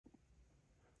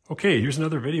Okay, here's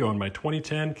another video on my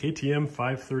 2010 KTM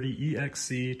 530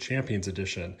 EXC Champions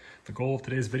Edition. The goal of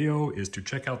today's video is to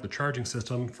check out the charging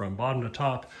system from bottom to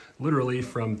top, literally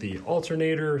from the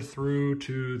alternator through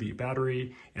to the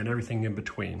battery and everything in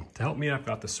between. To help me, I've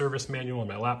got the service manual on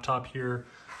my laptop here.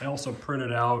 I also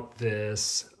printed out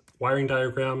this wiring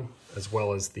diagram as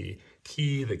well as the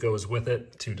key that goes with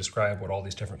it to describe what all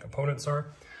these different components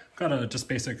are. Got a just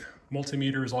basic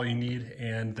multimeter is all you need,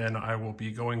 and then I will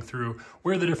be going through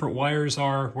where the different wires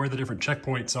are, where the different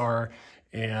checkpoints are,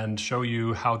 and show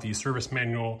you how the service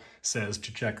manual says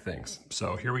to check things.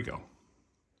 So here we go.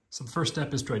 So the first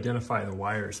step is to identify the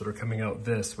wires that are coming out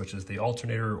this, which is the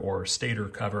alternator or stator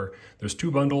cover. There's two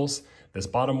bundles. This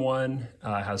bottom one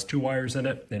has two wires in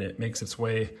it, and it makes its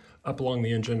way up along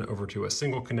the engine over to a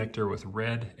single connector with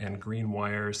red and green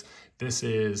wires. This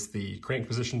is the crank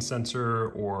position sensor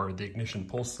or the ignition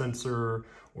pulse sensor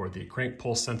or the crank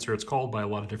pulse sensor. It's called by a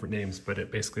lot of different names, but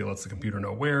it basically lets the computer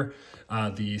know where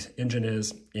the engine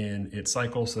is in its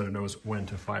cycle so that it knows when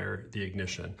to fire the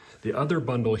ignition. The other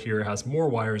bundle here has more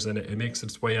wires in it. It makes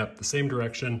its way up the same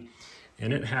direction,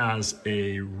 and it has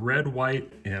a red,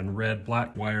 white, and red,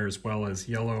 black wire, as well as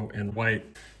yellow and white.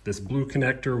 This blue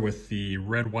connector with the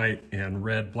red, white, and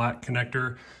red, black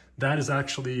connector, that is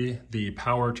actually the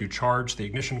power to charge the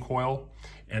ignition coil.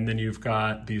 And then you've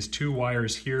got these two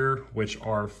wires here, which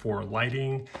are for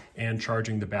lighting and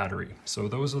charging the battery. So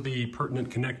those are the pertinent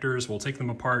connectors. We'll take them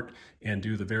apart and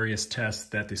do the various tests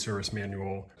that the service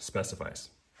manual specifies.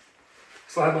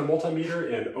 So I have my multimeter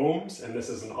in ohms, and this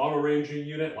is an auto ranging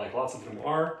unit like lots of them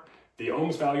are. The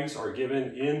ohms values are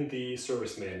given in the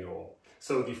service manual.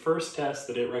 So the first test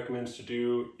that it recommends to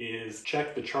do is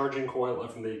check the charging coil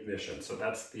from the ignition. So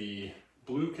that's the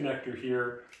blue connector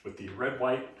here with the red,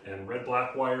 white, and red,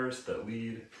 black wires that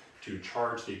lead to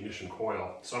charge the ignition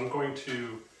coil. So I'm going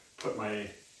to put my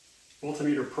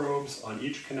multimeter probes on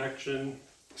each connection,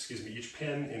 each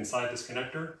pin inside this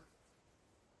connector.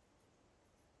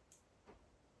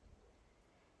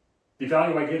 The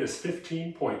value I get is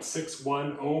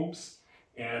 15.61 ohms,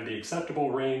 and the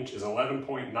acceptable range is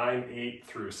 11.98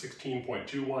 through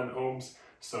 16.21 ohms,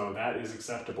 so that is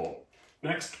acceptable.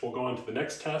 Next, we'll go on to the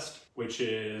next test, which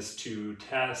is to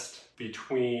test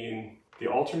between the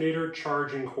alternator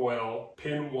charging coil,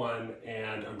 pin 1,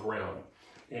 and a ground.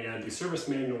 And the service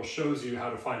manual shows you how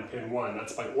to find pin 1.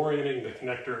 That's by orienting the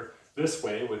connector this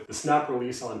way with the snap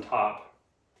release on top,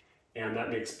 and that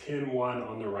makes pin 1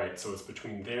 on the right. So it's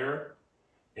between there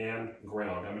and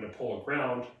ground. I'm going to pull a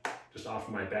ground just off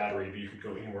of my battery, but you could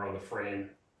go anywhere on the frame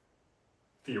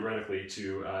theoretically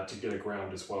to get a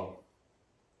ground as well.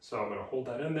 So I'm going to hold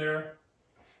that in there,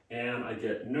 and I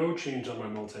get no change on my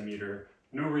multimeter,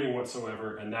 no reading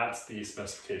whatsoever, and that's the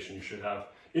specification. You should have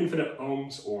infinite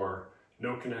ohms or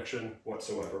no connection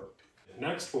whatsoever.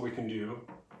 Next, what we can do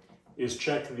is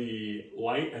check the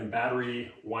light and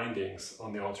battery windings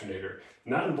on the alternator.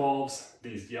 And that involves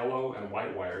these yellow and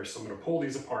white wires. So I'm going to pull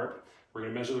these apart. We're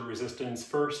going to measure the resistance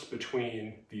first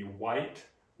between the white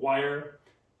wire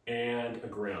and a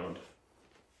ground.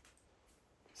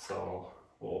 So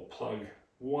we'll plug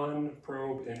one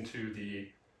probe into the,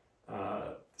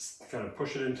 kind of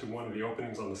push it into one of the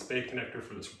openings on the spade connector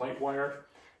for this white wire,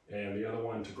 and the other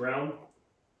one to ground.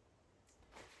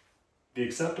 The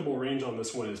acceptable range on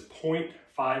this one is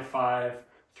 0.55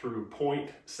 through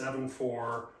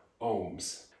 0.74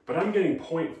 ohms. But I'm getting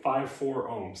 0.54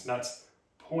 ohms. That's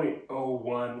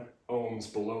 0.01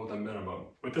 ohms below the minimum.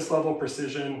 With this level of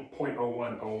precision,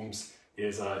 0.01 ohms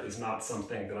is not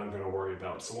something that I'm going to worry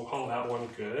about. So we'll call that one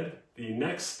good. The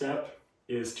next step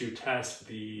is to test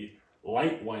the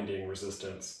light winding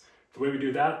resistance. The way we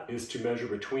do that is to measure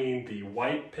between the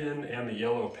white pin and the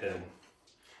yellow pin.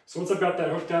 So once I've got that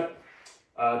hooked up,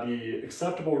 the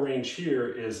acceptable range here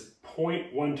is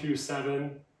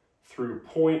 0.127 through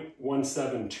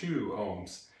 0.172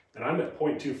 ohms, and I'm at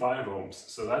 0.25 ohms,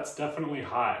 so that's definitely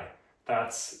high.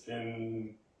 That's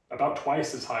in about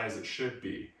twice as high as it should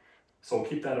be. So we'll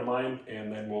keep that in mind,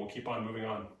 and then we'll keep on moving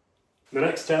on. The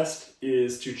next test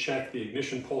is to check the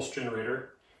ignition pulse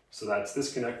generator. So that's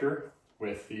this connector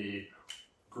with the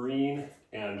green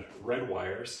and red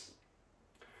wires.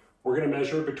 We're going to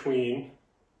measure between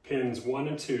pins 1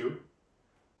 and 2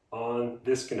 on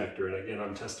this connector, and again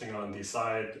I'm testing on the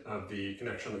side of the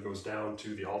connection that goes down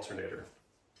to the alternator.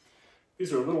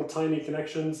 These are little tiny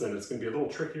connections, and it's going to be a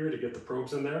little trickier to get the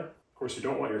probes in there. Of course, you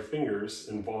don't want your fingers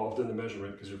involved in the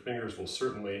measurement, because your fingers will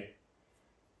certainly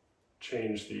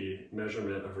change the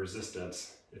measurement of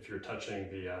resistance. If you're touching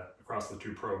the across the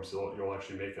two probes, you'll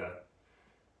actually make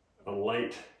a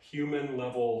light human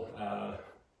level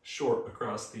short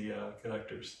across the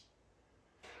connectors.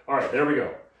 All right, there we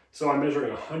go. So I'm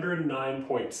measuring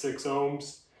 109.6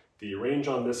 ohms. The range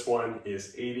on this one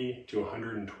is 80 to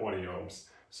 120 ohms.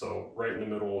 So right in the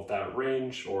middle of that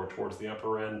range, or towards the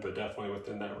upper end, but definitely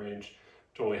within that range.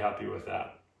 Totally happy with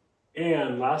that.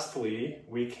 And lastly,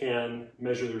 we can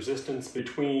measure the resistance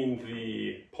between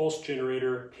the pulse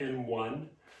generator pin 1,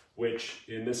 which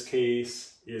in this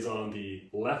case is on the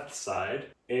left side,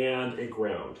 and a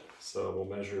ground. So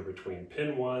we'll measure between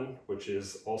pin 1, which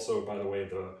is also, by the way,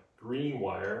 the green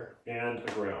wire, and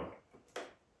a ground.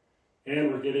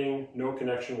 And we're getting no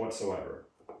connection whatsoever.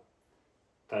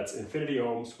 That's infinity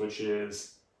ohms, which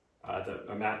is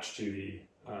a match to the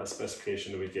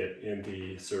specification that we get in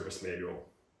the service manual.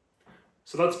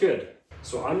 So that's good.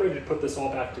 So I'm ready to put this all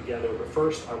back together, but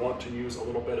first I want to use a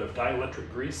little bit of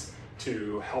dielectric grease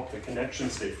to help the connection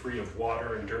stay free of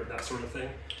water and dirt, that sort of thing.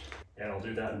 And I'll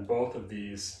do that in both of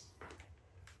these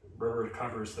rubber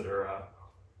covers that are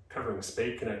covering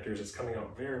spade connectors. It's coming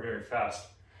out very, very fast.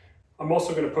 I'm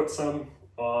also going to put some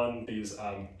on these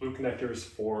blue connectors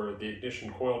for the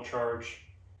ignition coil charge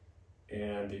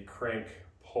and the crank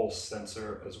pulse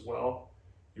sensor as well.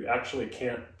 You actually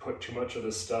can't put too much of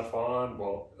this stuff on,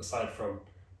 well, aside from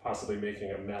possibly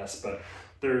making a mess, but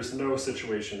there's no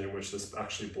situation in which this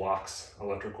actually blocks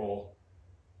electrical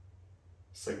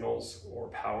signals or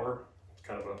power. It's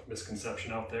kind of a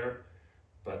misconception out there,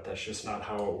 but that's just not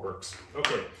how it works.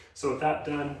 Okay, so with that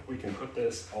done, we can put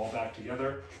this all back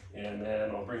together, and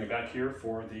then I'll bring it back here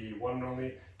for the one and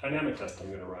only dynamic test I'm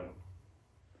going to run.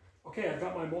 Okay, I've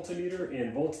got my multimeter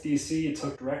in volts DC. It's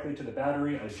hooked directly to the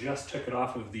battery. I just took it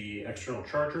off of the external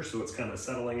charger, so it's kind of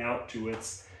settling out to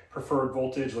its preferred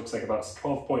voltage. Looks like about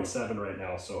 12.7 right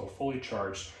now, so fully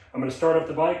charged. I'm going to start up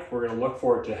the bike. We're going to look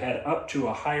for it to head up to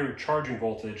a higher charging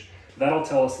voltage. That'll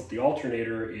tell us that the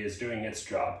alternator is doing its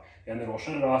job. And then we'll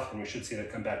shut it off and we should see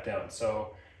that come back down.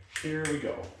 So here we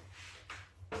go.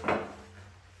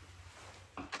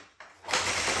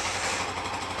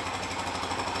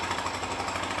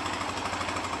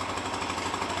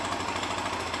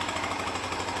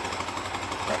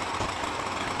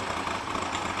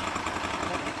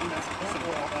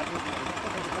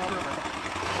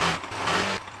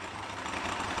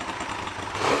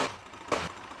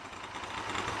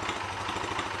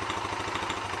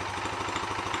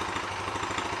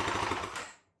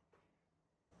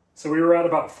 So we were at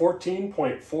about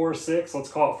 14.46, let's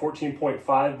call it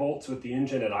 14.5 volts with the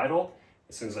engine at idle.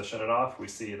 As soon as I shut it off, we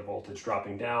see the voltage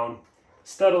dropping down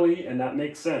steadily, and that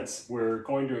makes sense. We're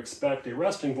going to expect a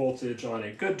resting voltage on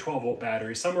a good 12 volt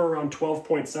battery, somewhere around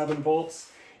 12.7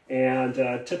 volts. And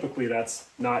typically that's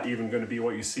not even going to be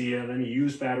what you see in any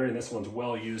used battery, and this one's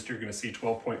well used. You're going to see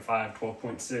 12.5,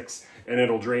 12.6, and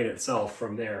it'll drain itself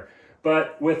from there.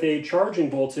 But with a charging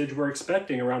voltage, we're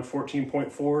expecting around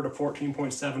 14.4 to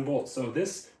 14.7 volts. So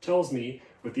this tells me,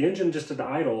 with the engine just at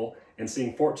idle and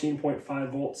seeing 14.5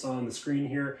 volts on the screen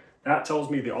here, that tells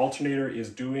me the alternator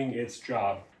is doing its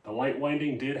job. The light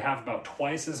winding did have about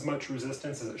twice as much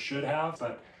resistance as it should have,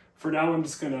 but for now I'm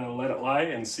just gonna let it lie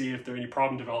and see if any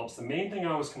problem develops. The main thing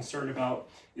I was concerned about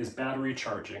is battery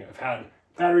charging. I've had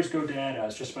batteries go dead,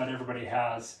 as just about everybody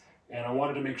has, and I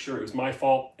wanted to make sure it was my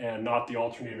fault and not the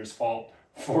alternator's fault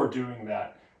for doing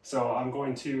that. So I'm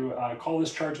going to call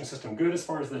this charging system good as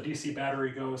far as the DC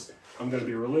battery goes. I'm going to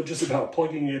be religious about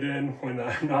plugging it in when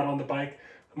I'm not on the bike.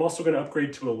 I'm also going to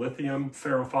upgrade to a lithium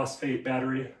ferrophosphate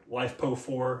battery,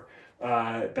 LiFePO4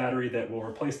 battery that will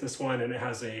replace this one, and it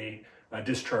has a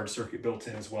discharge circuit built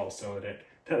in as well, so that it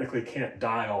technically can't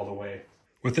die all the way.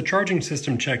 With the charging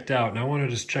system checked out, now I want to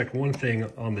just check one thing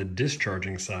on the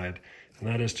discharging side, and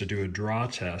that is to do a draw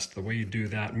test. The way you do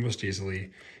that most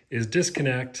easily is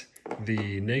disconnect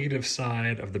the negative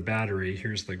side of the battery.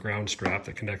 Here's the ground strap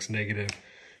that connects negative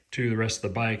to the rest of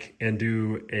the bike, and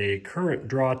do a current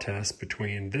draw test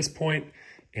between this point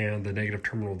and the negative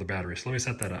terminal of the battery. So let me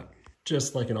set that up.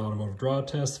 Just like an automotive draw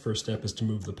test, the first step is to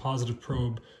move the positive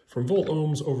probe from volt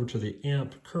ohms over to the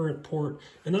amp current port,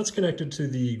 and that's connected to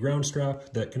the ground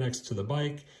strap that connects to the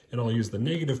bike, and I'll use the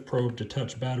negative probe to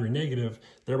touch battery negative,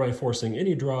 thereby forcing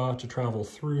any draw to travel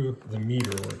through the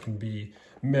meter where it can be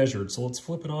measured. So let's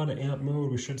flip it on to amp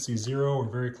mode. We should see 0 or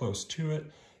very close to it,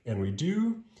 and we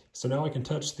do. So now I can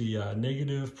touch the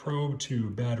negative probe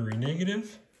to battery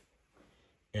negative,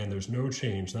 and there's no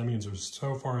change. That means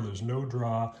so far there's no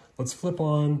draw. Let's flip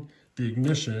on the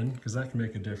ignition, because that can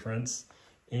make a difference,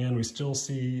 and we still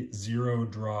see 0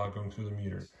 draw going through the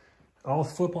meter. I'll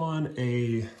flip on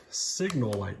a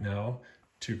signal light now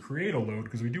to create a load,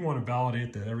 because we do want to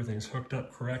validate that everything's hooked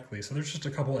up correctly. So there's just a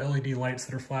couple LED lights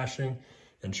that are flashing,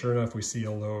 and sure enough we see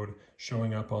a load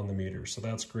showing up on the meter. So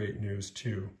that's great news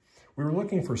too. we were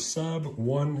looking for sub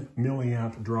 1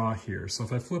 milliamp draw here. So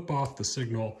if I flip off the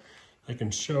signal, I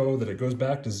can show that it goes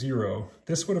back to 0.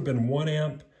 This would have been 1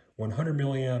 amp, 100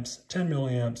 milliamps, 10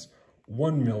 milliamps,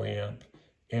 1 milliamp.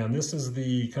 And this is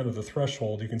the kind of the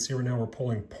threshold. You can see right now we're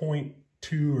pulling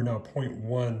 0.2 or now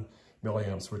 0.1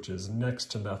 milliamps, which is next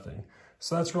to nothing.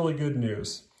 So that's really good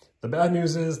news. The bad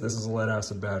news is this is a lead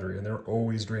acid battery and they're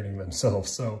always draining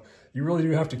themselves. So you really do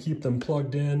have to keep them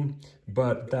plugged in,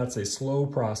 but that's a slow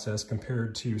process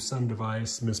compared to some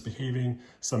device misbehaving,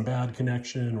 some bad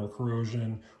connection or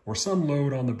corrosion, or some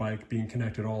load on the bike being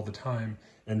connected all the time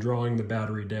and drawing the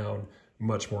battery down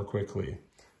much more quickly.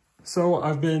 So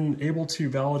I've been able to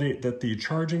validate that the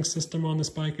charging system on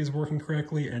this bike is working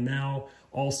correctly, and now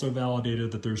also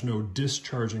validated that there's no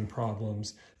discharging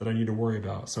problems that I need to worry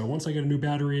about. So once I get a new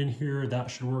battery in here,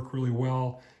 that should work really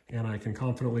well, and I can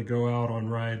confidently go out on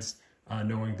rides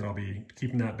knowing that I'll be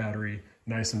keeping that battery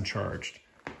nice and charged.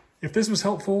 If this was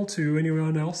helpful to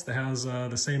anyone else that has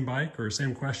the same bike or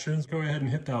same questions, go ahead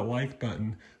and hit that like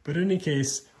button. But in any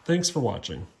case, thanks for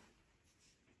watching.